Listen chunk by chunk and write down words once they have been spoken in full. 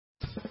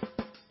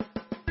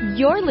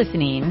You're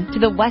listening to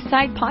the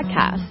Westside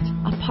Podcast,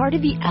 a part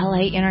of the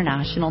LA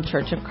International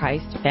Church of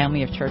Christ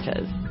family of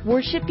churches,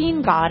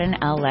 worshiping God in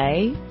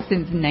LA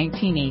since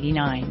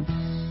 1989.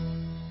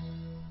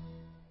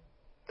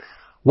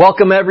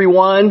 Welcome,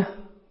 everyone.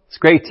 It's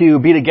great to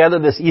be together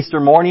this Easter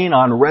morning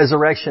on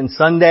Resurrection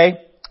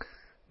Sunday.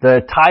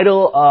 The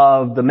title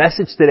of the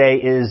message today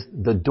is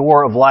The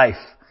Door of Life.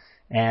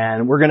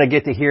 And we're going to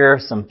get to hear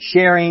some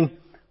sharing.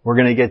 We're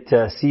going to get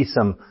to see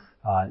some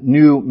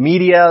new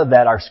media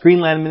that our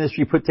Screenland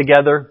ministry put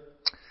together.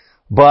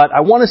 But I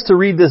want us to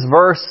read this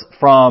verse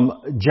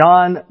from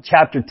John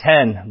chapter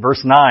 10,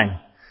 verse 9.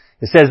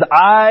 It says,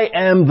 I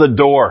am the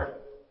door.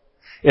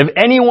 If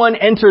anyone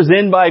enters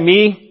in by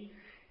me,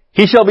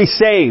 he shall be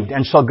saved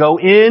and shall go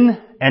in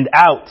and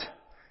out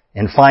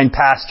and find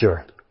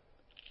pasture.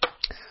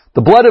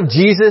 The blood of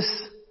Jesus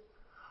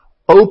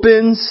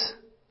opens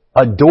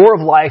a door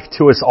of life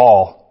to us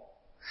all.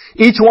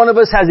 Each one of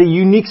us has a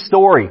unique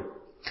story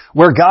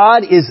where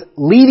God is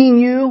leading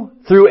you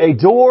through a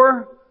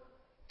door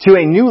to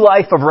a new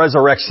life of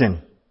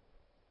resurrection.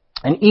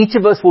 And each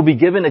of us will be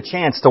given a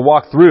chance to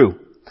walk through.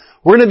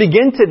 We're going to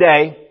begin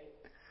today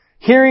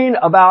hearing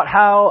about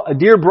how a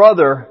dear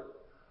brother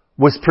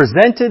was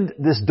presented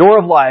this door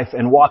of life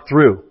and walked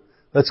through.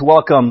 Let's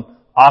welcome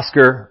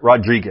Oscar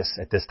Rodriguez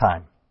at this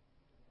time.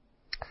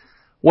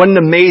 What an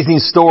amazing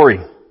story.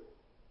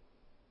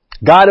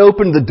 God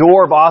opened the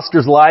door of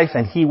Oscar's life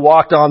and he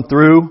walked on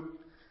through.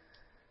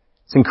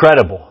 It's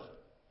incredible.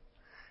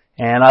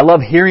 And I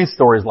love hearing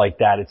stories like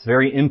that. It's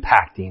very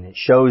impacting. It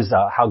shows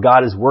how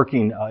God is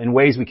working in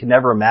ways we can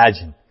never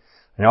imagine.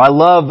 You know, I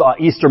love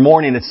Easter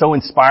morning. It's so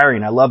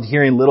inspiring. I loved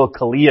hearing little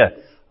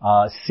Kalia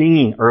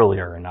singing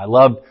earlier. And I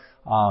loved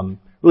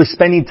really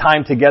spending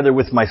time together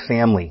with my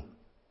family.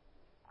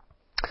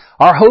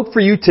 Our hope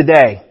for you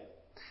today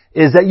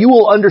is that you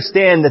will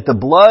understand that the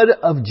blood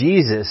of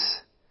Jesus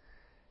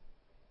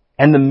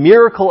and the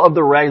miracle of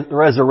the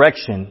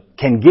resurrection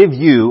can give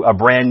you a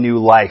brand new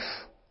life.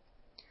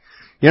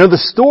 You know, the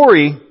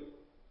story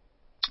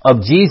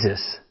of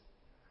Jesus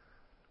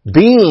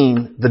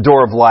being the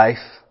door of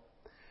life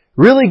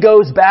really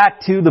goes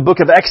back to the book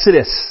of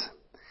Exodus.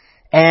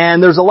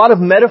 And there's a lot of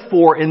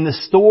metaphor in the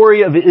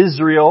story of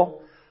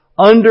Israel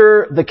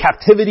under the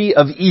captivity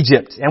of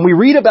Egypt. And we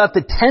read about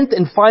the 10th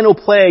and final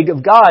plague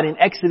of God in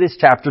Exodus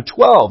chapter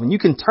 12. And you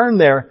can turn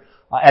there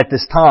at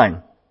this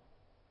time.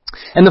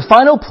 And the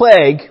final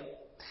plague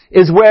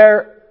is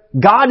where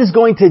God is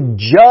going to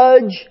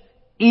judge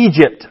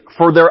Egypt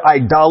for their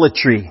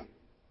idolatry.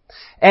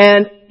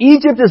 And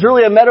Egypt is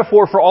really a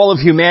metaphor for all of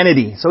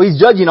humanity. So He's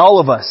judging all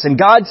of us. And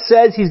God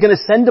says He's going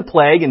to send a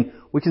plague, and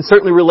we can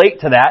certainly relate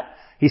to that.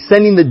 He's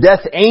sending the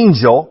death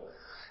angel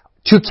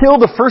to kill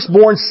the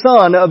firstborn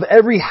son of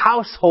every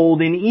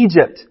household in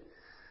Egypt.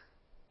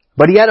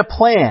 But He had a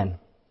plan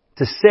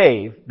to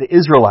save the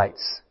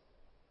Israelites.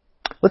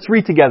 Let's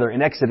read together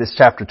in Exodus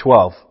chapter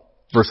 12,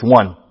 verse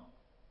 1.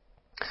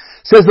 It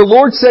says, the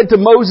Lord said to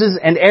Moses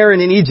and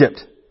Aaron in Egypt,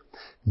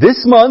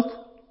 this month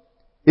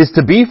is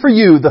to be for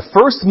you the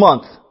first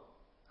month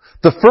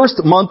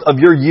of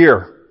your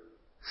year.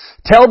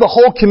 Tell the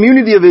whole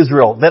community of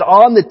Israel that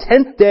on the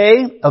 10th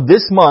day of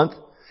this month,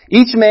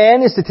 each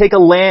man is to take a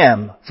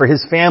lamb for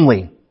his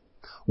family,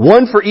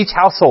 one for each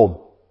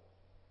household.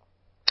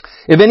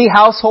 If any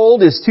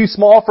household is too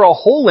small for a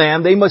whole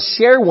lamb, they must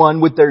share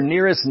one with their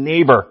nearest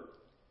neighbor,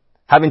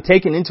 having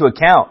taken into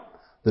account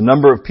the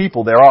number of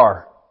people there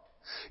are.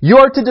 You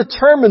are to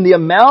determine the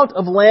amount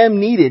of lamb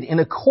needed in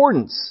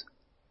accordance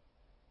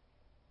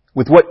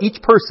with what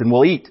each person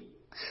will eat.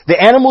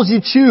 The animals you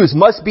choose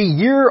must be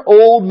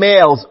year-old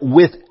males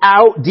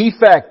without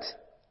defect.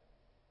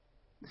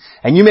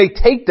 And you may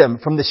take them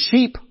from the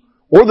sheep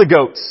or the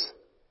goats.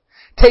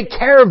 Take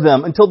care of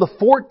them until the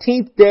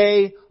 14th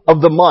day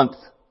of the month,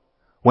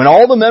 when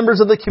all the members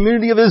of the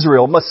community of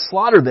Israel must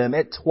slaughter them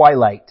at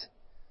twilight.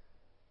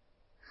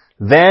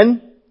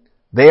 Then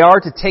they are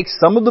to take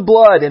some of the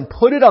blood and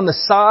put it on the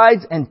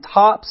sides and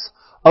tops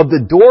of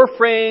the door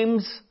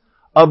frames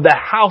of the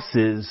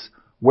houses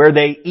where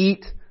they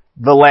eat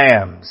the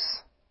lambs.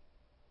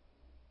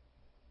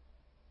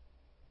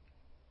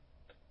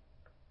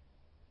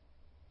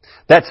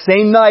 That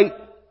same night,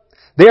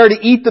 they are to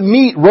eat the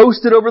meat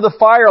roasted over the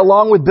fire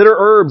along with bitter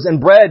herbs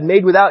and bread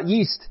made without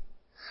yeast.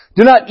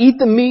 Do not eat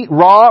the meat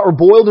raw or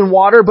boiled in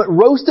water, but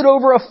roast it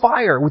over a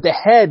fire with the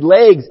head,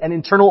 legs, and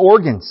internal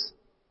organs.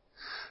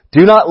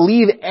 Do not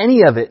leave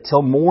any of it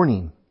till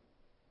morning.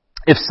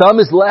 If some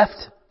is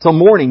left till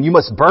morning, you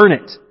must burn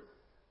it.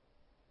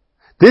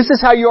 This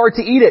is how you are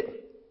to eat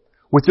it.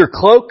 With your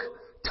cloak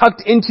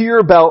tucked into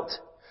your belt,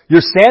 your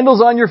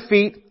sandals on your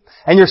feet,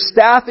 and your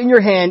staff in your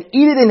hand,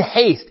 eat it in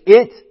haste.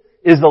 It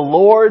is the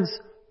Lord's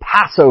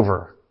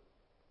Passover.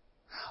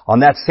 On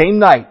that same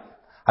night,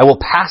 I will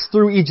pass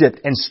through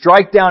Egypt and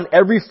strike down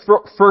every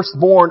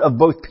firstborn of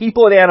both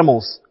people and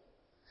animals.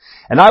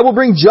 And I will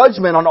bring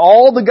judgment on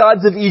all the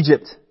gods of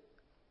Egypt.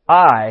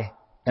 I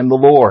am the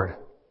Lord.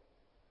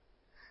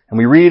 And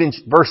we read in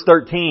verse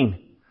 13,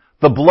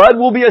 the blood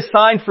will be a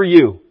sign for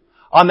you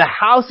on the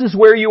houses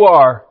where you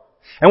are.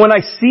 And when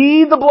I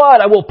see the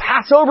blood, I will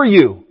pass over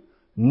you.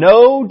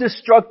 No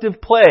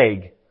destructive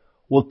plague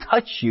will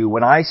touch you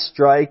when I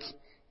strike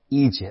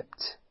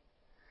Egypt.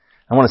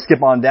 I want to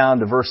skip on down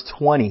to verse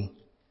 20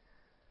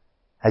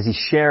 as he's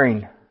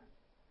sharing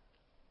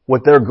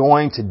what they're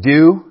going to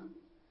do.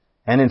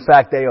 And in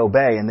fact, they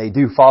obey and they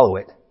do follow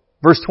it.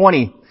 Verse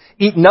 20,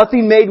 eat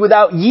nothing made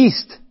without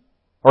yeast,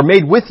 or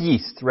made with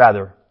yeast,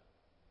 rather.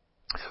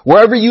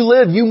 Wherever you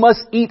live, you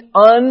must eat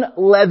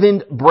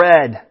unleavened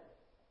bread.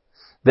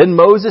 Then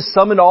Moses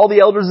summoned all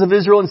the elders of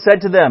Israel and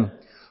said to them,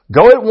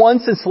 go at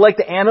once and select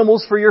the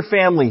animals for your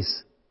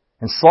families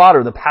and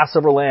slaughter the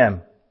Passover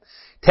lamb.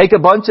 Take a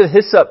bunch of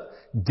hyssop,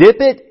 dip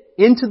it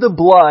into the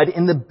blood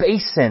in the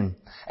basin,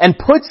 and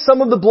put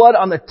some of the blood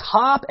on the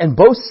top and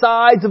both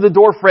sides of the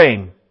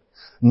doorframe.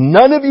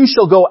 None of you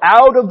shall go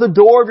out of the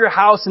door of your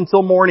house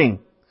until morning.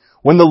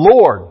 When the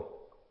Lord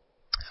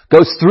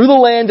goes through the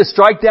land to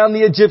strike down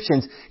the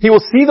Egyptians, He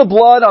will see the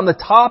blood on the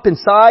top and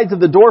sides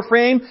of the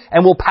doorframe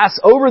and will pass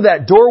over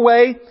that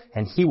doorway,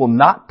 and He will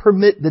not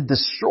permit the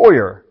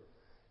destroyer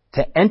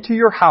to enter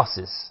your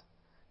houses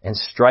and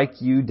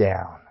strike you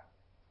down.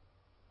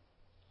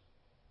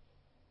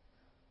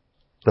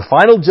 The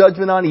final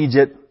judgment on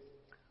Egypt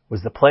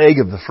was the plague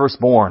of the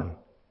firstborn.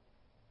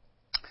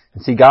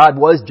 And see, God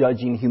was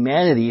judging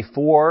humanity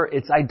for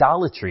its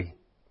idolatry.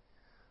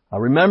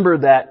 Remember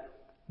that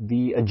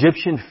the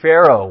Egyptian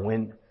Pharaoh,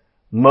 when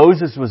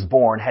Moses was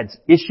born, had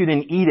issued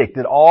an edict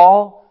that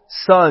all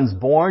sons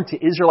born to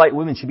Israelite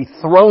women should be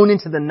thrown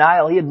into the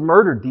Nile. He had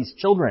murdered these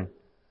children.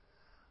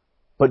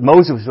 But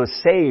Moses was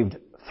saved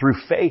through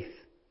faith.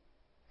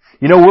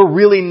 You know, we're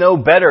really no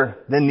better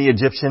than the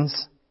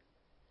Egyptians.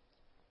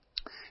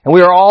 And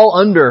we are all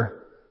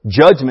under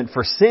judgment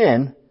for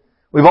sin.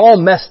 We've all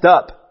messed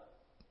up.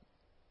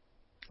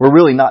 We're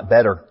really not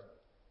better.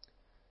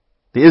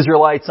 The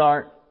Israelites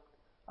aren't.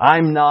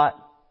 I'm not.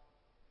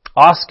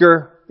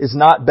 Oscar is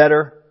not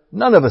better.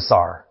 None of us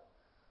are.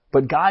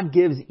 But God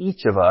gives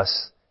each of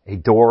us a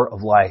door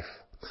of life.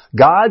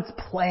 God's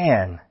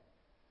plan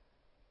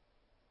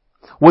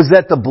was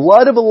that the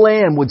blood of a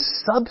lamb would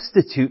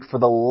substitute for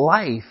the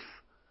life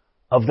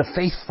of the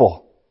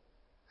faithful.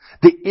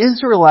 The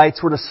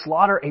Israelites were to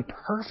slaughter a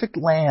perfect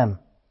lamb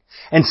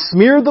and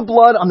smear the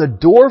blood on the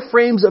door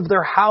frames of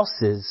their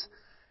houses,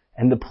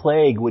 and the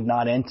plague would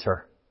not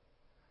enter.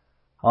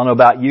 I don't know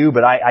about you,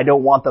 but I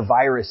don't want the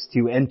virus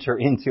to enter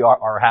into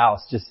our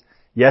house. Just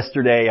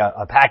yesterday,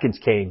 a package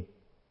came,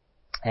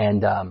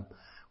 and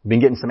we've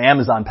been getting some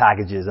Amazon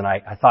packages, and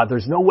I thought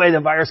there's no way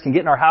the virus can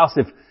get in our house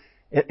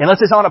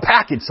unless it's on a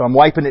package. So I'm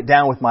wiping it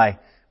down with my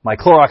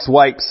Clorox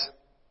wipes.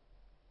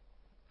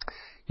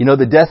 You know,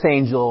 the death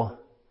angel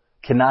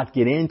cannot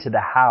get into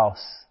the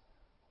house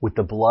with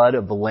the blood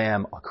of the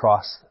lamb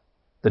across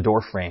the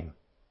door frame.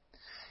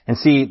 And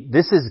see,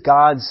 this is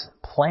God's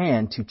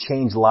plan to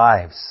change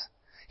lives.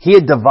 He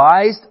had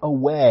devised a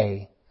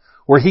way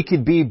where He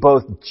could be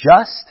both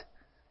just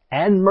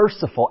and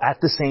merciful at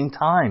the same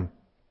time.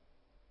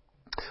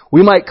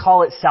 We might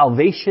call it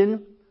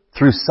salvation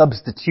through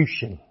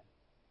substitution.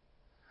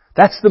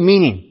 That's the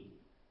meaning.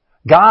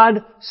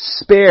 God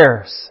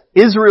spares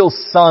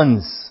Israel's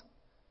sons,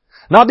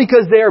 not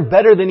because they are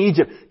better than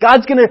Egypt.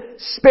 God's going to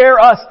spare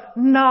us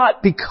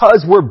not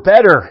because we're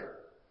better,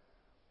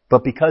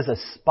 but because a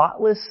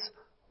spotless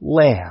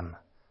lamb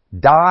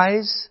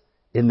dies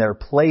in their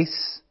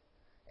place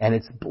and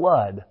its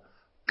blood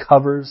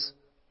covers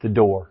the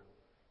door.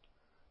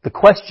 The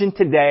question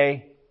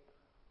today,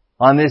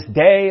 on this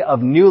day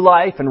of new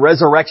life and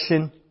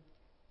resurrection,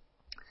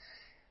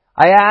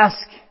 I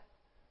ask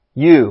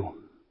you,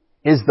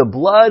 is the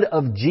blood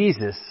of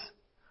Jesus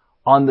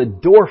on the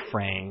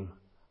doorframe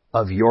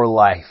of your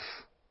life?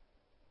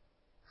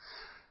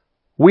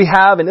 We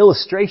have an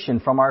illustration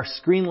from our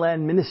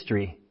Screenland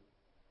ministry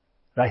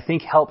that I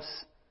think helps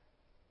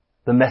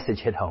the message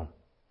hit home.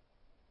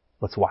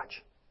 Let's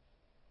watch.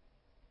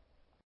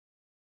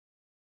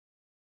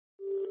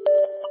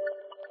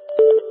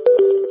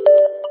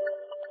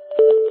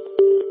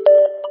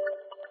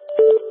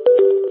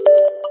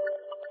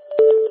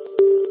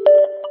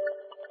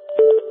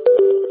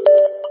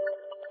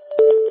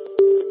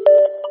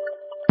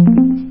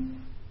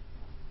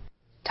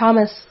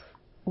 Thomas,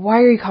 why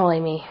are you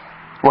calling me?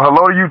 Well,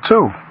 hello to you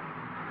too.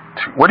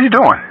 What are you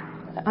doing?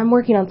 I'm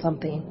working on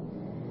something.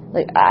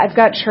 I've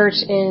got church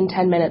in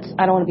 10 minutes.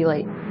 I don't want to be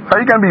late. How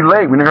are you going to be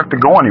late when you don't have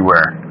to go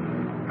anywhere?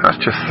 That's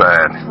just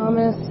sad.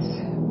 Thomas,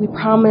 we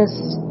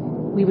promised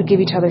we would give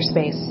each other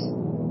space.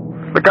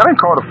 Look, I didn't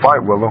call to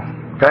fight, Willow,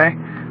 okay?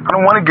 I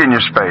don't want to get in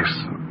your space.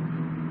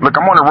 Look,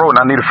 I'm on the road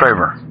and I need a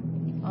favor.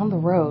 On the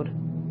road?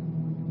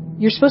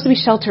 You're supposed to be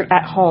sheltered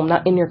at home,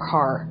 not in your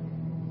car.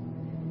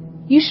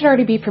 You should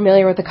already be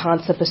familiar with the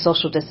concept of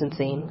social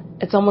distancing.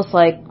 It's almost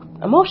like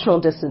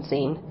emotional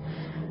distancing,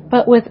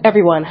 but with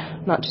everyone,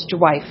 not just your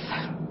wife.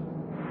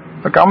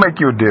 Look, I'll make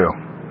you a deal.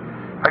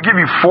 I'll give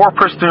you 4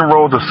 pristine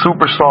rolls of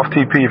super soft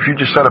TP if you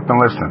just shut up and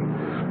listen.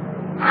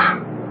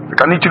 Look,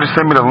 I need you to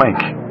send me the link.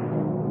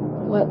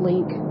 What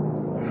link?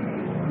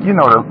 You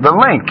know, the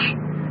link.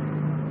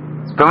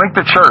 The link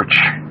to church.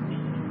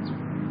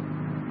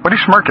 What are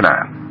you smirking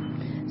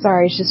at?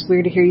 Sorry, it's just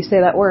weird to hear you say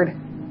that word.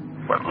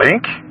 What,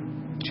 link?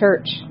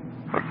 Church.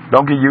 Look,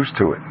 don't get used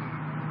to it.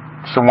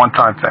 It's a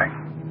one-time thing.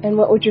 And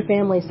what would your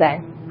family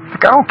say?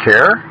 Look, I don't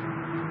care.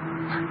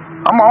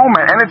 I'm a home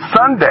man, and it's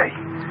Sunday.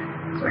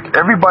 Like,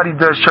 everybody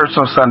does church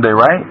on Sunday,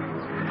 right?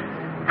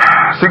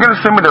 So you're going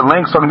to send me the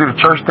link so I can do the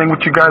church thing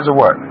with you guys or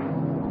what?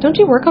 Don't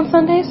you work on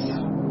Sundays?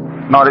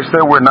 No, they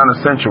said we're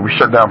non-essential. We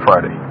shut down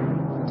Friday.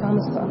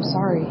 Thomas, I'm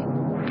sorry.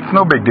 It's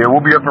no big deal.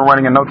 We'll be up and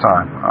running in no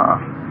time.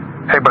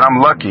 Hey, but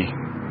I'm lucky.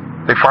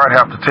 They fired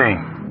half the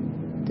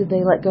team. Did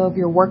they let go of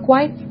your work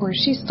wife, or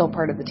is she still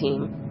part of the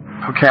team?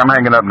 Okay, I'm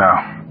hanging up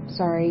now.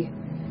 Sorry.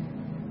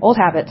 Old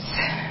habits.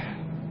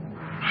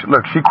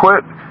 Look, she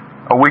quit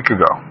a week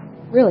ago.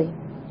 Really?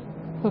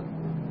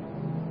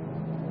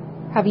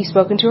 Have you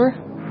spoken to her?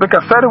 Look,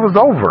 I said it was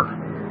over.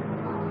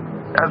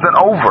 As in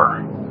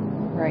over.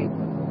 Right.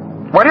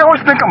 Why do you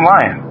always think I'm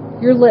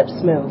lying? Your lips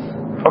move.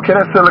 Okay,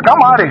 that's it. Look,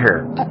 I'm out of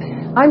here.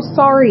 I'm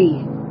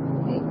sorry.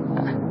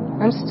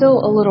 I'm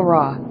still a little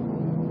raw.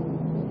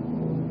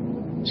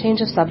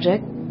 Change of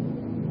subject.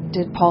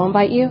 Did Paul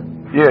invite you?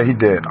 Yeah, he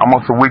did.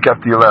 Almost a week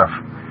after you left.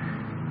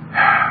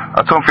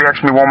 I told him if he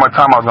asked me one more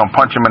time, I was going to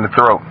punch him in the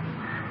throat.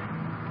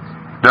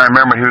 Then I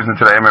remembered he was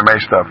into the MMA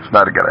stuff. It's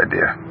not a good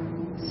idea.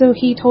 So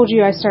he told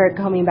you I started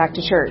coming back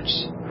to church.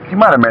 He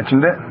might have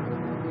mentioned it.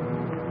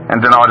 And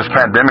then all this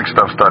pandemic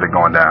stuff started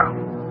going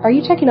down. Are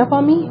you checking up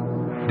on me?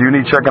 Do you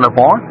need checking up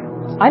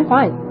on? I'm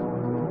fine.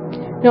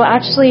 No,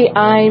 actually,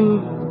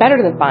 I'm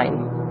better than fine.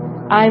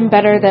 I'm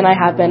better than I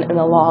have been in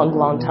a long,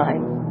 long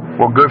time.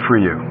 Well, good for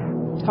you.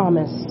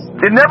 Thomas.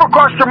 It never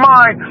crossed your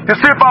mind to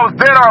see if I was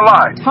dead or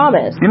alive.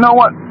 Thomas. You know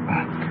what?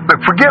 Look,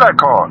 forget I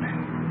called.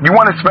 You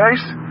wanted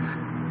space?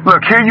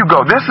 Look, here you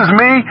go. This is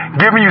me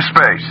giving you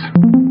space.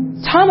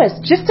 Thomas,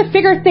 just to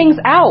figure things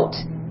out.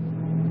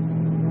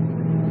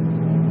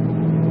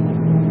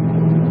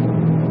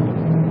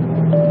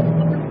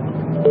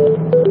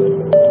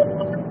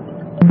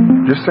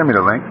 Just send me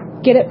the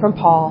link. Get it from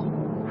Paul.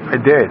 I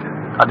did.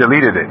 I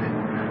deleted it.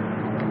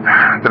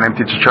 Then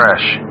emptied your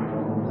trash.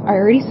 I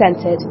already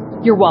sent it.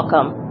 You're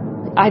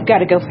welcome. I've got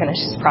to go finish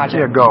this project.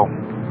 Yeah, go.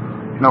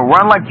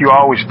 Run like you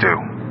always do.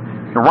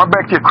 Run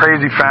back to your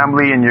crazy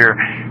family and your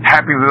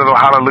happy little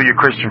hallelujah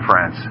Christian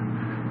friends.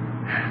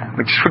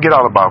 Look, just forget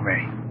all about me.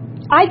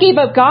 I gave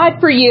up God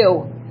for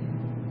you.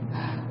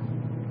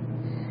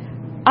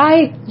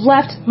 I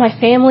left my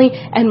family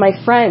and my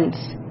friends.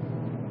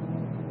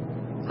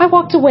 I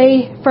walked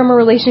away from a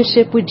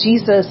relationship with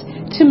Jesus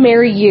to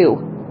marry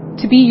you,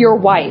 to be your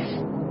wife.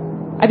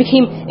 I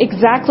became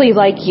exactly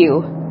like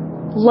you.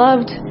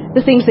 Loved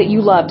the things that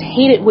you loved,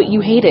 hated what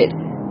you hated.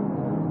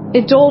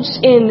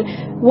 Indulged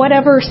in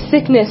whatever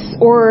sickness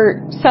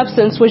or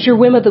substance was your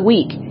whim of the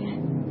week.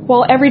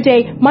 While every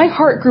day my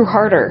heart grew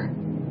harder.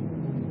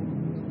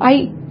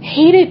 I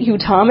hated you,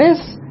 Thomas.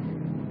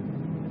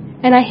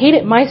 And I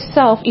hated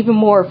myself even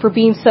more for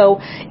being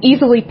so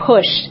easily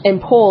pushed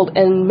and pulled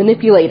and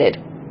manipulated.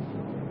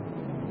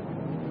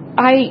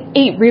 I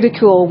ate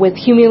ridicule with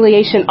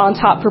humiliation on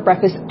top for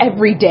breakfast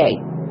every day.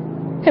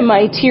 And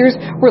my tears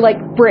were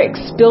like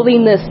bricks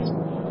building this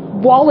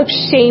wall of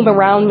shame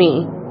around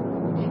me.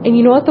 And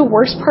you know what the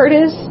worst part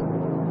is?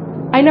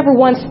 I never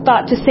once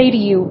thought to say to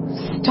you,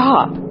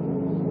 stop.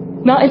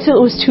 Not until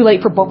it was too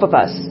late for both of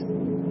us.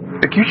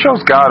 Like, you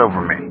chose God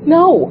over me.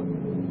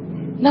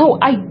 No,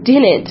 I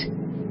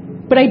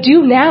didn't. But I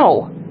do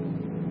now.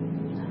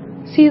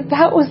 See,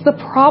 that was the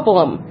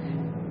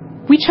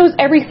problem. We chose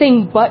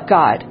everything but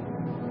God.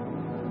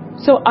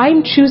 So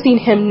I'm choosing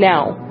Him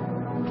now.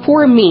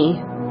 For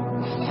me.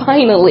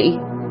 Finally.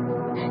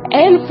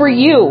 And for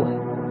you.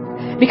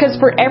 Because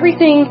for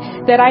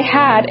everything that I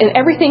had and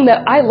everything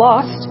that I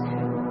lost,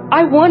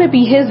 I want to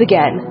be His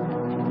again.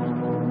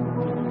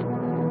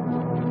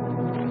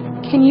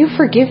 Can you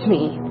forgive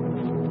me?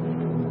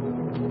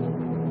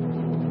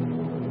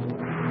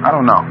 I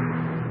don't know.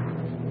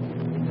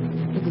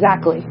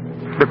 Exactly.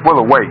 Look,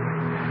 Willa, wait.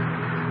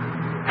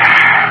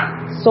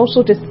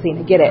 Social distancing,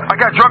 I get it. I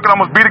got drunk and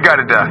almost beat a guy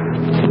to death.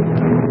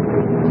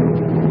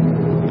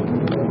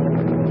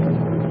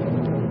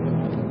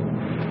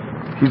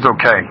 He's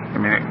okay. I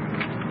mean,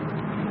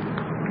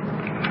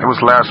 it was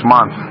last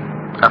month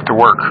after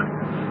work.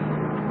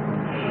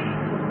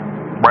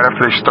 Right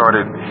after they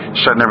started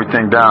shutting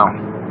everything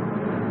down.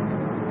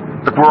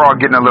 Look, we're all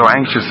getting a little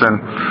anxious and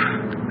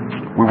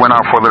we went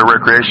out for a little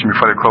recreation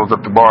before they closed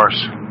up the bars.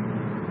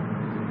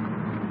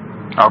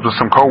 I was with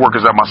some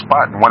co-workers at my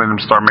spot and one of them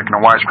started making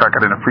a wisecrack I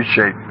didn't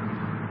appreciate.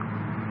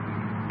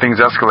 Things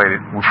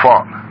escalated. We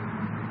fought.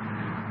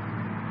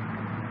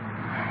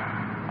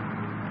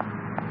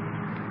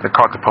 They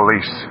called the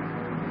police.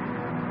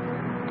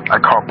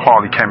 I called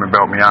Paul. He came and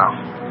bailed me out.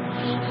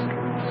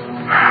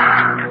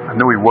 I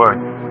knew he would.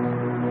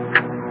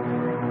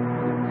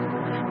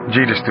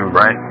 Jesus dude,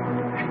 right?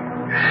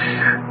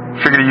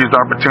 Figured he used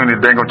the opportunity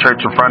to dangle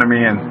church in front of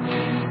me and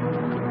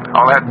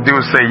all I had to do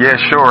was say, yeah,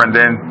 sure, and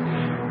then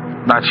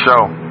not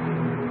show.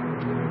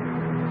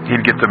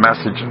 He'd get the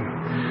message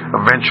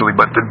eventually,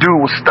 but the dude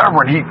was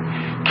stubborn. He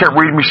kept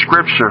reading me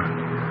scripture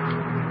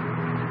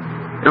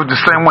It was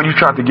the same one you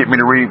tried to get me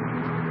to read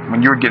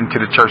when you were getting to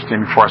the church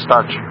thing before I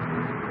started you.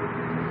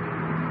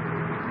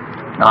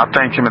 And I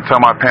thanked him and told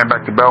him I'd pay him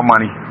back the bail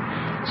money.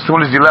 As soon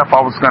as he left,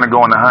 I was going to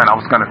go on the hunt. I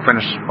was going to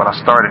finish what I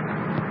started.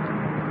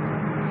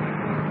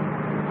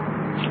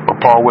 But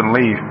Paul wouldn't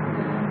leave.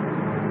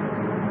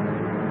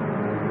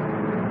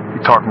 He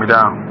talked me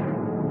down.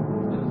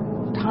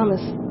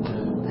 Thomas,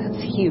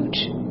 that's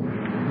huge.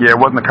 Yeah, it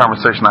wasn't the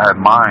conversation I had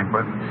in mind,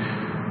 but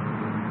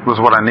it was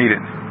what I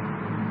needed.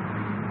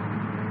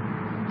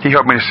 He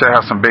helped me to say I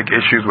have some big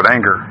issues with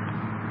anger.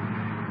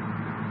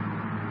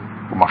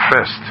 With my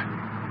fist.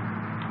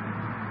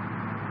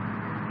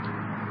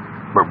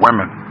 With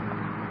women.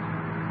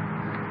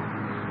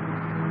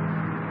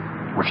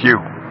 With you.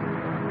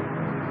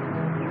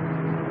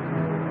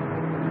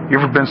 You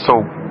ever been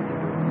so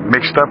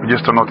mixed up you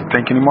just don't know what to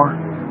think anymore?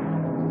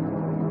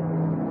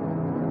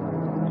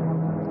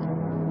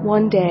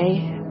 One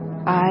day,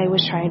 I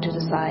was trying to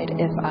decide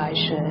if I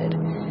should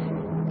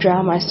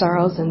drown my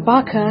sorrows in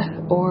vodka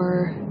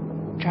or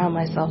drown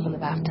myself in the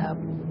bathtub.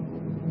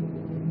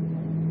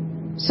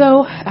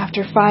 So,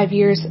 after 5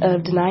 years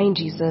of denying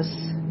Jesus,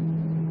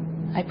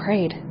 I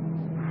prayed.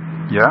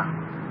 Yeah?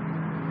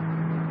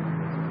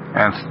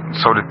 And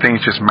so did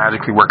things just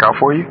magically work out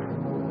for you?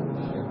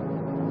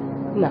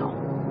 No.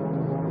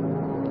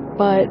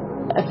 But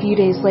a few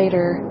days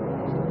later,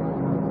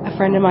 a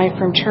friend of mine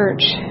from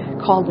church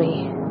called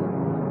me.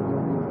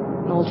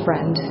 An old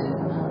friend.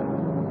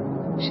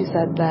 She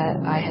said that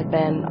I had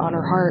been on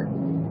her heart,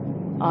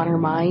 on her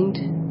mind,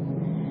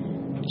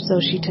 so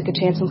she took a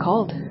chance and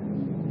called.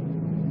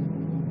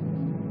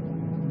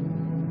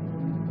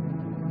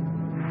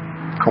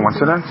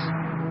 Coincidence?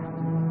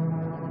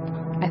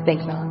 I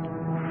think not.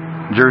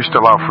 Jury's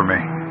still out for me.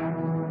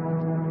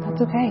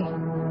 That's okay.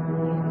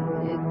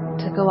 It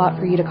took a lot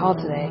for you to call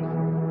today.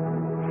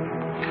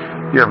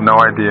 You have no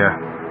idea.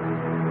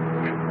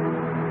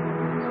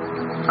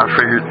 I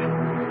figured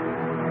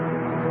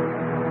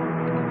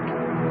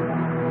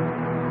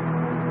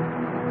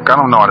I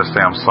don't know how to say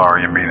I'm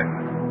sorry and mean it.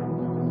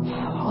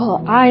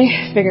 Well,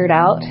 I figured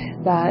out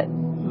that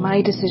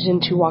my decision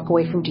to walk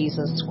away from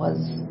Jesus was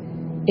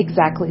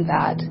exactly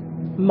that.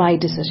 My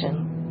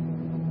decision.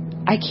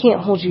 I can't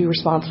hold you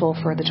responsible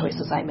for the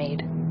choices I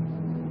made.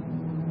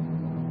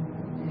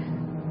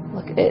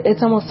 Look,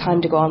 it's almost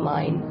time to go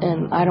online,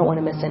 and I don't want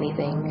to miss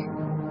anything.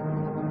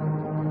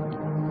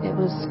 It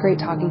was great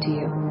talking to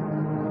you.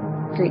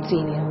 Great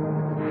seeing you.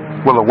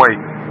 Well, wait.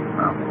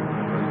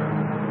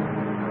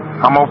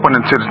 I'm open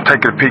to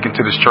taking a peek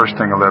into this church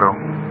thing a little.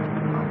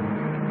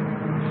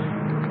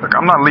 Look,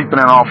 I'm not leaping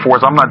in all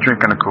fours. I'm not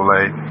drinking the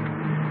Kool-Aid.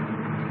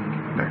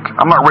 Look,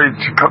 I'm not ready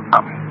to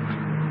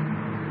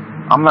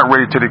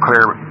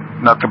declare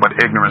nothing but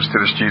ignorance to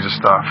this Jesus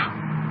stuff.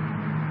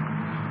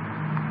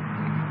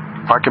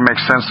 If I can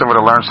make sense of it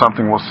or learn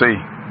something, we'll see.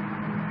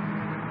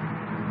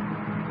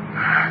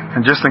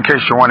 And just in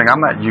case you're wondering,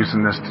 I'm not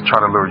using this to try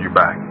to lure you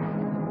back.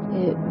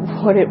 It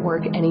wouldn't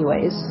work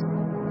anyways.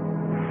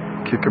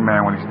 Kick a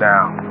man when he's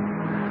down.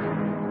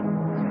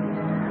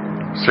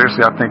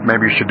 Seriously, I think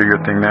maybe you should do your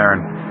thing there,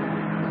 and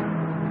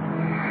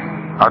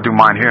I'll do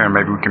mine here, and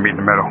maybe we can meet in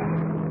the middle.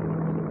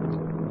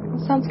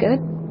 Sounds good.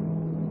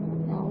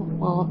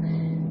 We'll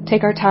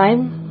take our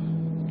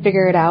time,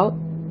 figure it out.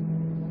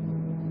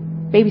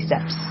 Baby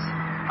steps.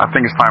 I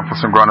think it's time for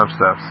some grown-up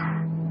steps.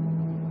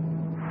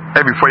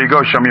 Hey, before you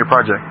go, show me your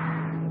project.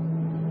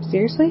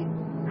 Seriously?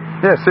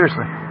 Yeah,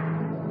 seriously.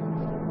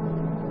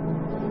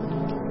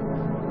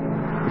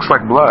 Looks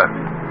like blood.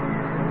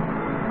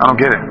 I don't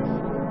get it.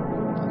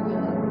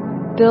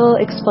 They'll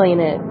explain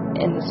it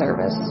in the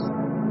service.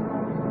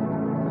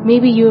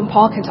 Maybe you and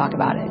Paul can talk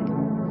about it.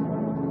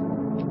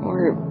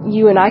 Or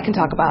you and I can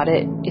talk about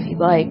it, if you'd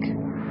like.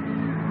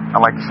 I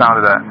like the sound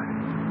of that.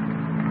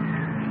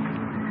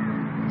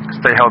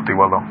 Stay healthy,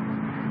 Willow.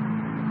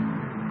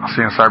 I'll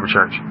see you in Cyber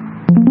Church.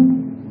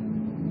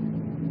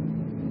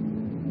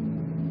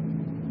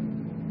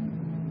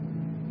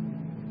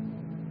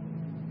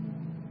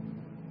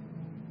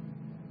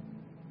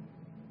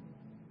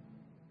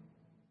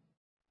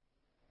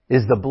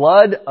 Is the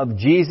blood of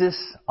Jesus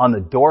on the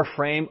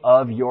doorframe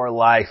of your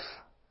life?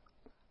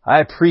 I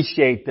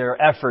appreciate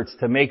their efforts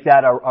to make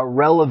that a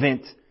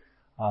relevant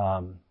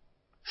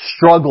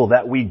struggle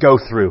that we go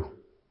through.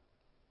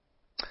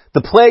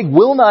 The plague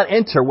will not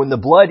enter when the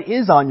blood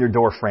is on your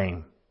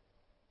doorframe.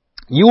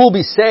 You will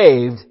be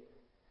saved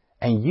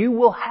and you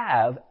will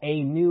have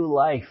a new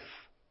life.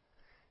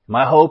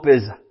 My hope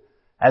is,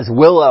 as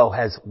Willow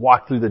has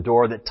walked through the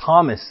door, that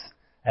Thomas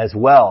as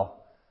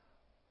well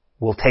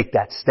will take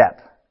that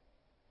step.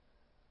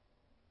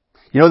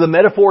 You know, the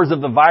metaphors of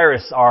the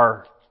virus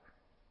are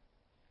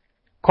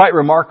quite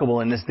remarkable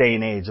in this day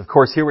and age. Of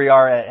course, here we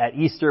are at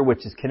Easter,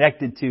 which is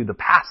connected to the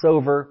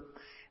Passover,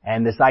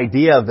 and this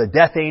idea of the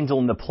death angel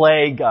and the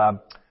plague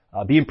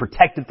being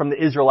protected from the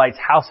Israelites'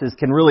 houses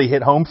can really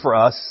hit home for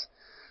us.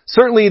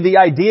 Certainly, the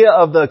idea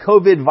of the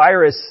COVID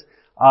virus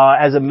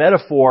as a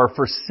metaphor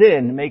for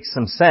sin makes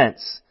some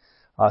sense.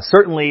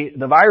 Certainly,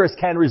 the virus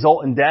can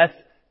result in death.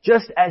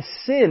 just as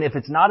sin, if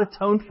it's not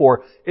atoned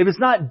for, if it's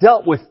not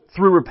dealt with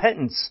through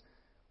repentance,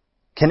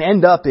 can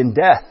end up in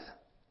death.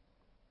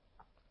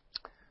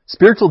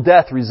 Spiritual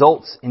death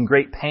results in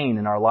great pain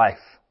in our life.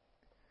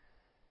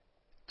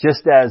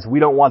 Just as we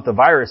don't want the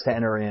virus to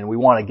enter in, we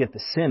want to get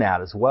the sin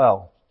out as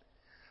well.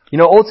 You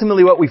know,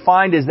 ultimately what we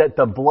find is that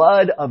the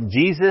blood of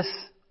Jesus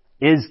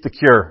is the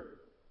cure.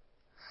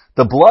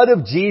 The blood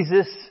of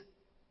Jesus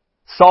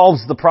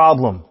solves the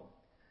problem.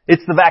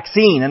 It's the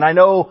vaccine. And I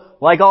know,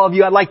 like all of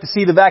you, I'd like to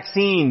see the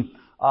vaccine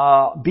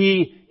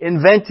be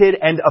invented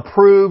and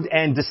approved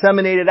and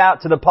disseminated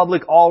out to the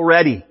public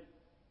already.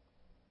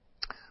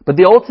 But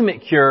the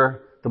ultimate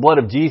cure, the blood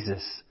of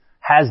Jesus,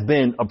 has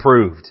been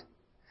approved.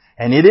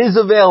 And it is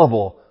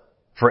available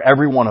for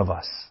every one of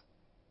us.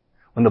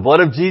 When the blood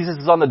of Jesus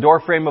is on the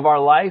doorframe of our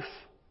life,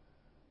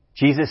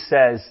 Jesus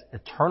says,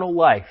 eternal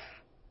life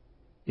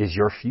is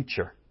your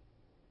future.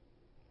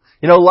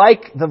 You know,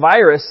 like the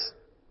virus,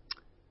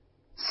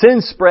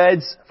 sin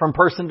spreads from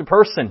person to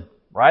person,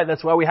 right?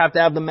 That's why we have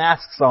to have the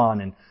masks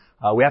on and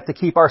we have to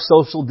keep our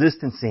social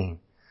distancing.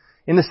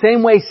 In the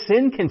same way,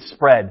 sin can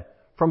spread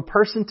from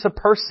person to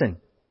person.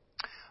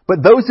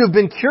 But those who have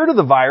been cured of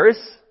the virus,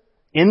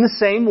 in the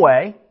same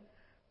way,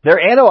 their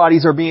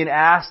antibodies are being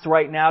asked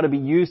right now to be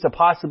used to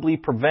possibly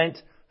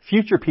prevent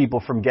future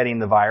people from getting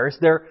the virus.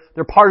 They're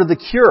part of the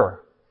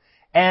cure.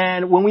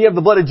 And when we have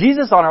the blood of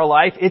Jesus on our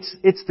life, it's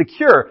the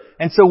cure.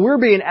 And so we're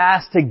being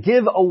asked to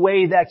give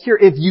away that cure.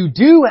 If you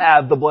do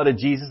have the blood of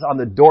Jesus on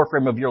the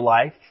doorframe of your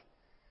life,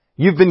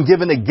 you've been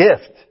given a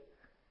gift.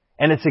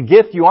 And it's a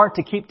gift you aren't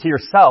to keep to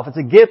yourself. It's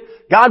a gift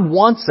God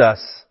wants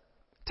us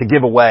to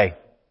give away.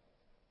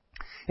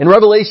 In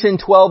Revelation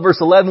 12 verse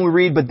 11 we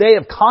read, but they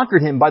have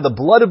conquered him by the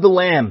blood of the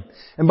Lamb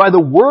and by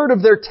the word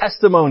of their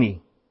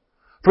testimony.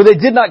 For they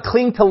did not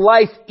cling to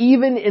life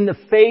even in the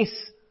face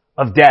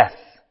of death.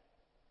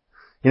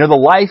 You know, the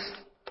life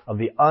of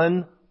the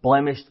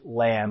unblemished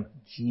Lamb,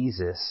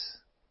 Jesus,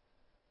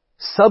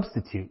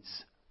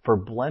 substitutes for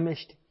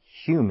blemished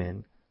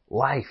human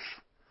life.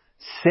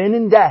 Sin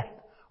and death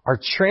are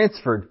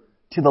transferred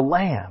to the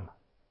Lamb.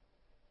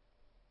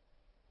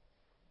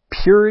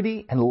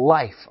 Purity and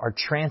life are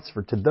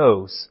transferred to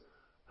those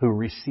who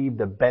receive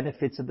the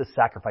benefits of the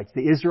sacrifice.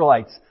 The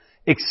Israelites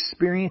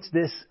experienced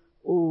this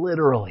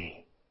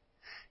literally.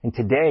 And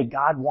today,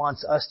 God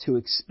wants us to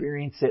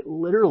experience it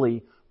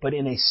literally, but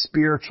in a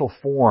spiritual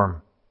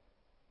form.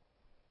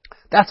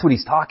 That's what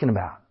He's talking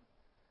about.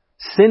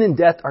 Sin and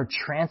death are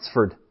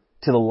transferred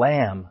to the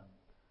Lamb,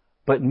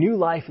 but new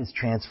life is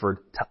transferred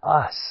to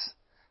us.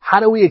 How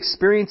do we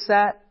experience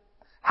that?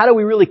 How do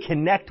we really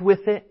connect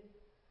with it?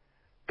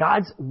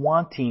 God's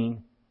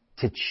wanting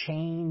to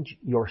change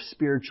your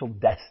spiritual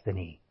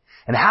destiny.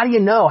 And how do you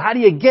know? How do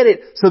you get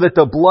it so that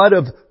the blood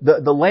of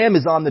the Lamb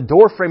is on the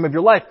doorframe of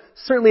your life?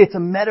 Certainly it's a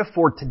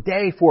metaphor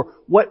today for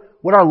what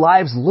our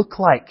lives look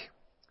like.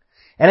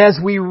 And as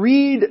we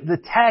read the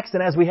text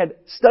and as we had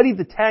studied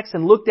the text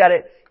and looked at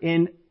it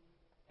in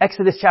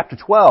Exodus chapter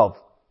 12,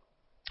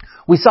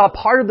 we saw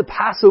part of the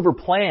Passover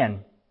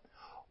plan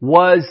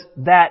was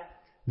that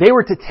they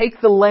were to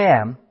take the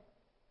lamb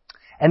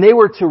and they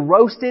were to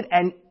roast it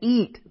and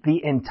eat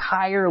the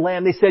entire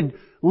lamb. They said,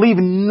 leave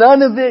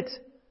none of it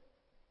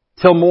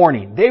till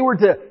morning. They were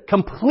to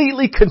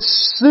completely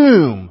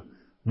consume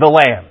the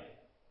lamb.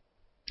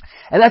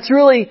 And that's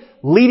really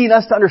leading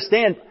us to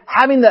understand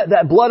having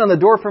that blood on the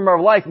doorframe of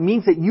our life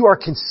means that you are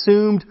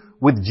consumed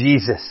with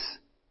Jesus.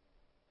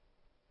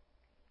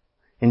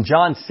 In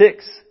John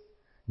 6,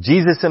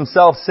 Jesus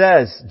Himself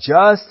says,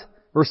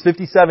 verse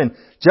 57,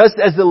 just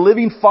as the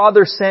living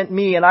Father sent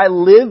me and I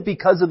live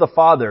because of the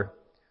Father,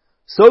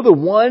 so the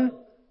one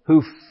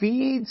who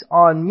feeds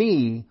on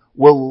me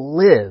will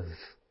live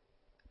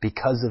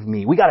because of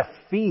me. We got to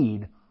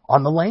feed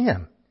on the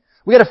Lamb.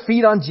 We got to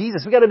feed on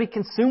Jesus. We got to be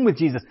consumed with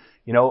Jesus.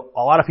 You know,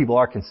 a lot of people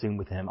are consumed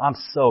with Him. I'm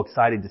so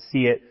excited to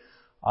see it.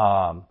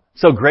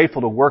 So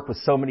grateful to work with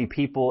so many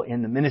people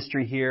in the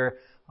ministry here.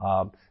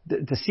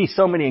 To see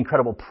so many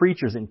incredible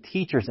preachers and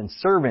teachers and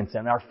servants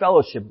and our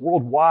fellowship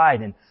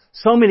worldwide, and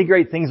so many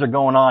great things are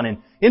going on. And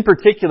in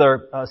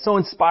particular, so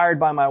inspired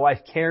by my wife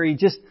Carrie.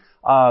 Just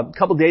a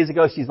couple days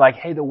ago, she's like,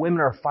 "Hey, the women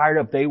are fired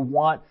up. They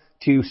want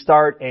to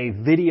start a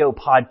video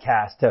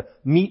podcast to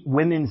meet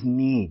women's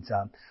needs.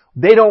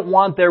 They don't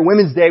want their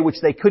Women's Day,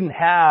 which they couldn't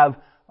have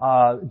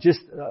just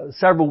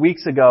several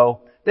weeks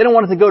ago. They don't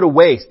want it to go to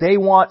waste. They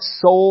want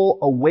soul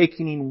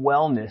awakening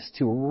wellness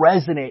to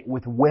resonate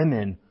with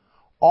women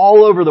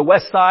all over the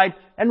West Side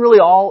and really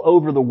all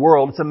over the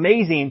world. It's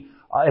amazing.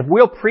 If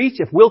we'll preach,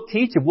 if we'll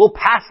teach, if we'll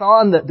pass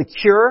on the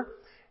cure,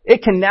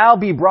 it can now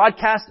be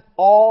broadcast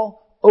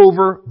all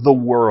over the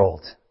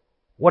world.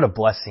 What a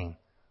blessing.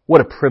 What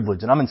a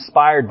privilege. And I'm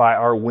inspired by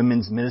our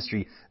women's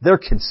ministry. They're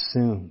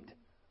consumed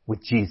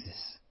with Jesus.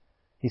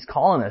 He's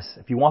calling us.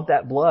 If you want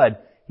that blood,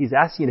 He's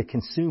asking you to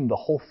consume the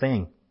whole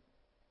thing.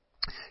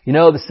 You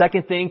know, the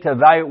second thing to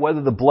evaluate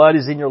whether the blood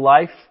is in your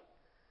life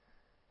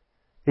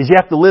is you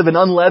have to live an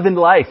unleavened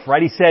life,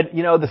 right? He said,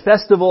 you know, the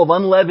festival of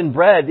unleavened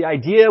bread, the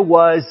idea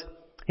was,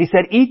 He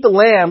said, eat the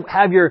lamb,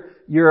 have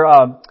your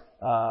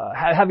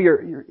have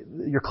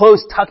your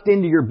clothes tucked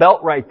into your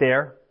belt right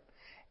there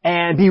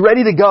and be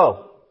ready to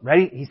go.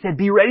 Ready? He said,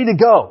 be ready to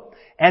go.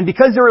 And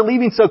because they were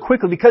leaving so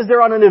quickly, because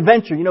they're on an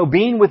adventure,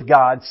 being with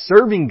God,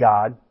 serving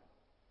God,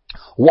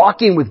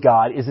 walking with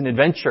God is an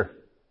adventure.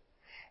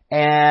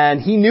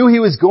 And he knew he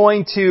was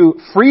going to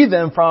free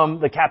them from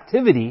the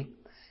captivity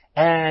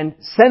and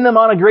send them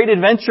on a great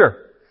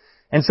adventure.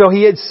 And so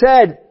he had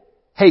said,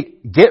 hey,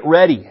 get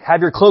ready.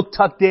 Have your cloak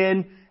tucked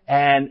in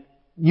and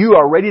you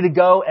are ready to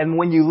go. And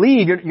when you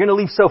leave, you're going to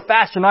leave so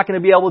fast, you're not going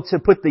to be able to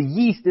put the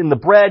yeast in the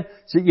bread.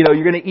 So, you're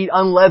going to eat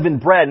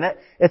unleavened bread. And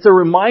it's a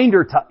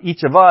reminder to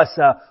each of us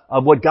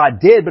of what God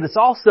did. But it's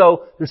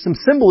also, there's some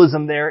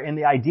symbolism there in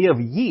the idea of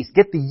yeast.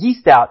 Get the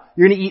yeast out.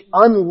 You're going to eat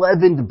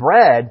unleavened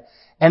bread.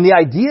 And the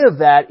idea of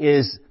that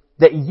is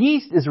that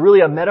yeast is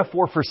really a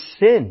metaphor for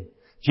sin.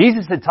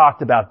 Jesus had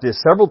talked about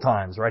this several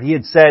times, right? He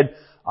had said,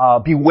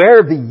 beware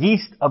of the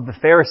yeast of the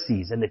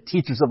Pharisees and the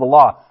teachers of the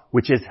law,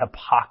 which is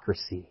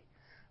hypocrisy.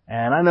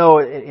 And I know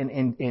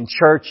in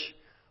church,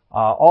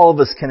 all of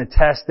us can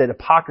attest that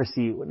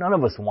hypocrisy, none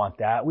of us want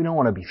that. We don't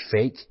want to be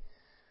fake.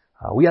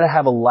 We got to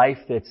have a life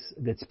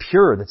that's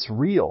pure, that's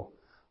real.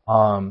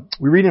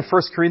 We read in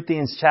 1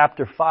 Corinthians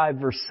chapter 5,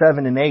 verse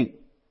 7 and 8.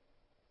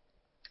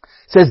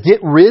 It says,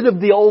 get rid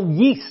of the old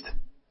yeast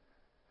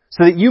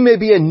so that you may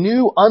be a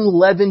new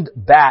unleavened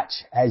batch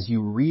as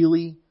you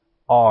really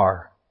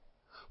are.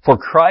 For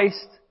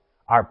Christ,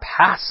 our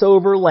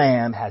Passover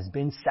lamb, has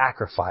been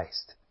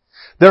sacrificed.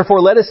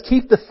 Therefore, let us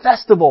keep the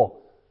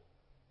festival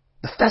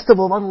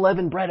of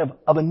unleavened bread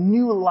of a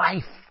new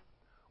life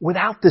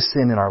without the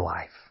sin in our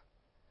life.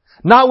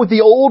 Not with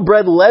the old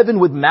bread leavened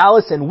with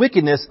malice and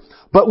wickedness,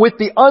 but with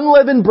the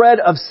unleavened bread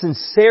of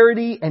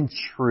sincerity and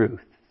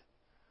truth.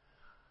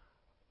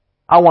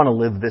 I want to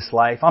live this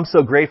life. I'm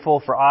so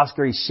grateful for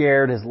Oscar. He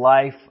shared his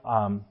life.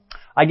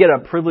 I get a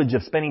privilege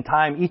of spending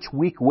time each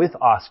week with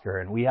Oscar,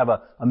 and we have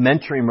a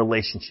mentoring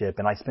relationship,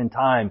 and I spend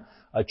time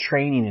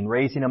training and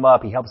raising him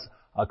up. He helps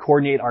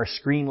coordinate our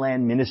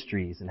Screenland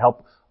ministries and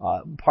help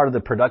part of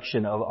the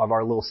production of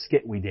our little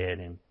skit we did.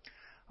 And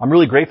I'm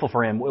really grateful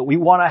for him. We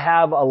want to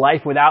have a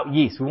life without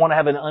yeast. We want to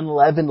have an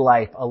unleavened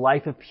life, a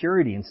life of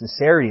purity and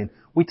sincerity. And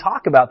we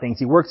talk about things.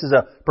 He works as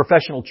a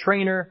professional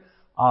trainer.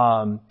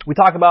 We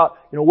talk about,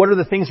 what are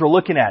the things we're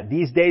looking at?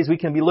 These days we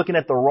can be looking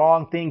at the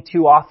wrong thing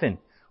too often.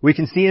 We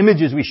can see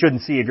images we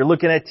shouldn't see. If you're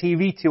looking at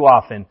TV too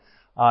often,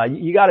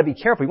 you got to be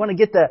careful. You want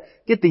to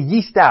get the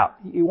yeast out.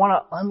 You want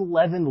an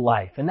unleavened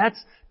life. And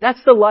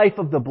that's the life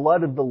of the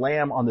blood of the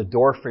Lamb on the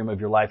doorframe of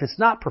your life. It's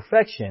not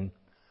perfection,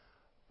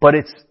 but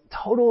it's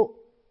total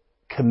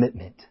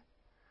commitment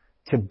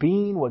to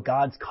being what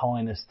God's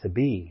calling us to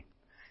be.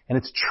 And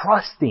it's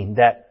trusting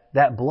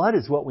that blood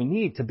is what we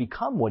need to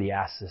become what He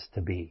asks us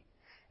to be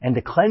and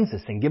to cleanse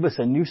us and give us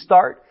a new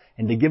start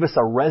and to give us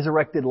a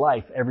resurrected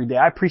life every day.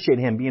 I appreciate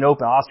him being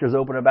open. Oscar's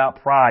open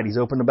about pride. He's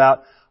open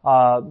about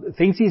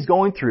things he's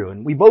going through.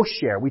 And we both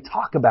share. We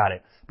talk about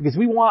it because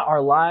we want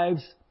our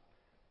lives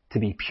to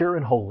be pure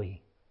and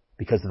holy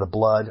because of the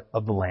blood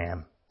of the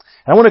Lamb.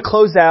 And I want to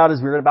close out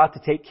as we're about to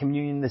take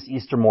communion this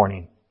Easter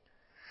morning.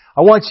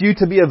 I want you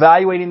to be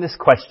evaluating this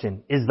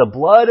question. Is the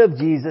blood of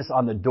Jesus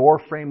on the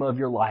doorframe of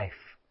your life?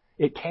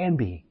 It can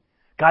be.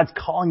 God's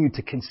calling you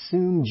to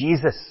consume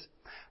Jesus.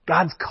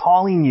 God's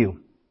calling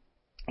you.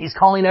 He's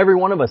calling every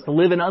one of us to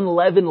live an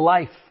unleavened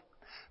life.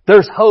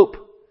 There's hope.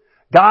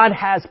 God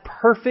has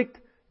perfect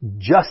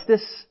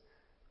justice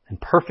and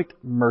perfect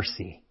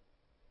mercy.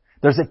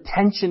 There's a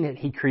tension that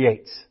He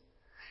creates.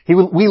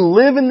 We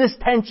live in this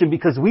tension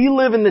because we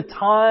live in the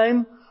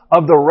time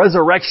of the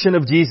resurrection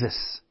of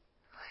Jesus.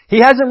 He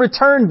hasn't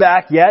returned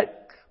back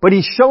yet, but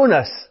He's shown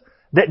us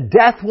that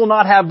death will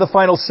not have the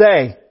final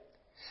say.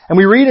 And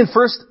we read in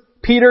 1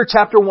 Peter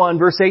chapter 1,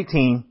 verse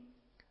 18,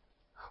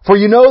 for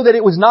you know that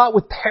it was not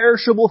with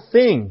perishable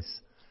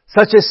things,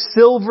 such as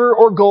silver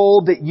or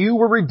gold, that you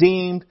were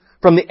redeemed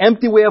from the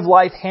empty way of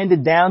life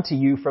handed down to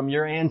you from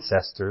your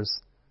ancestors,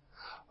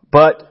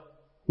 but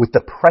with the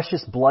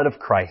precious blood of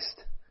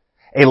Christ,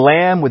 a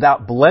lamb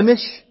without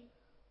blemish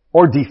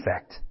or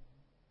defect.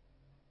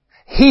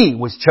 He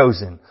was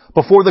chosen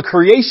before the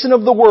creation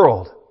of the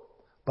world,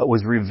 but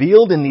was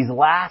revealed in these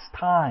last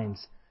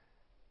times.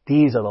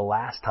 These are the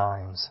last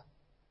times.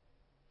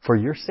 For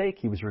your sake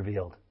He was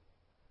revealed.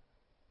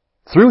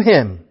 Through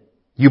Him,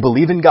 you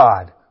believe in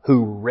God,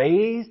 who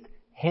raised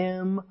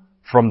Him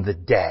from the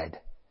dead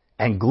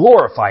and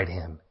glorified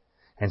Him.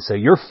 And so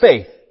your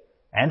faith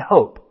and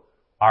hope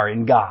are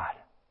in God.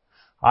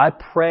 I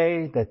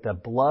pray that the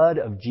blood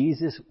of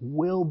Jesus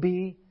will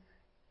be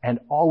and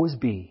always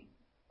be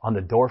on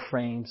the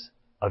doorframes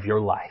of your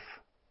life.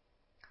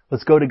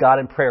 Let's go to God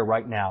in prayer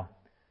right now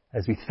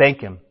as we thank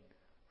Him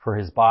for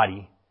His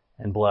body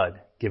and blood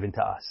given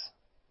to us.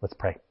 Let's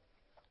pray.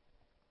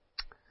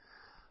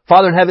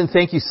 Father in heaven,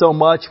 thank You so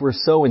much. We're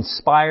so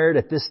inspired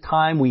at this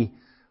time. We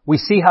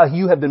see how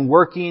You have been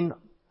working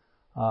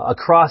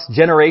across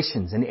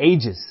generations and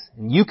ages.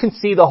 And You can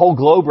see the whole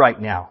globe right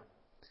now.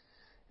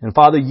 And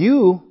Father,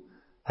 You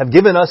have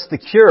given us the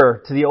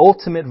cure to the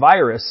ultimate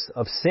virus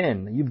of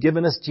sin. You've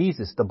given us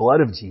Jesus, the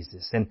blood of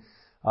Jesus. And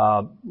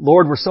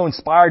Lord, we're so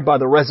inspired by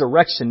the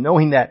resurrection,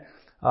 knowing that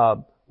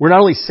we're not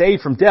only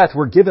saved from death,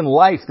 we're given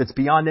life that's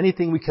beyond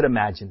anything we could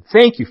imagine.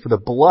 Thank you for the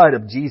blood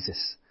of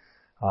Jesus.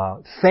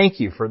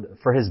 Thank you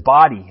for His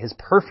body, His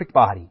perfect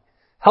body.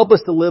 Help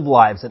us to live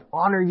lives that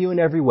honor You in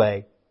every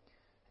way.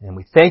 And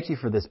we thank You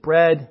for this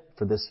bread,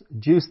 for this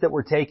juice that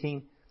we're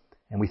taking.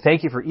 And we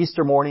thank You for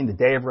Easter morning, the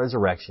day of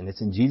resurrection.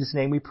 It's in Jesus'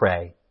 name we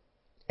pray.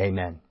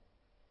 Amen.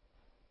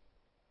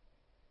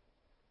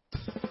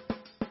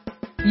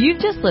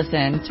 You've just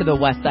listened to the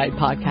Westside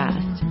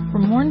Podcast. For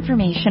more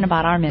information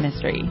about our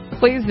ministry,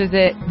 please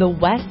visit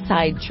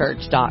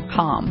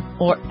thewestsidechurch.com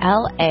or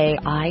laicc.net.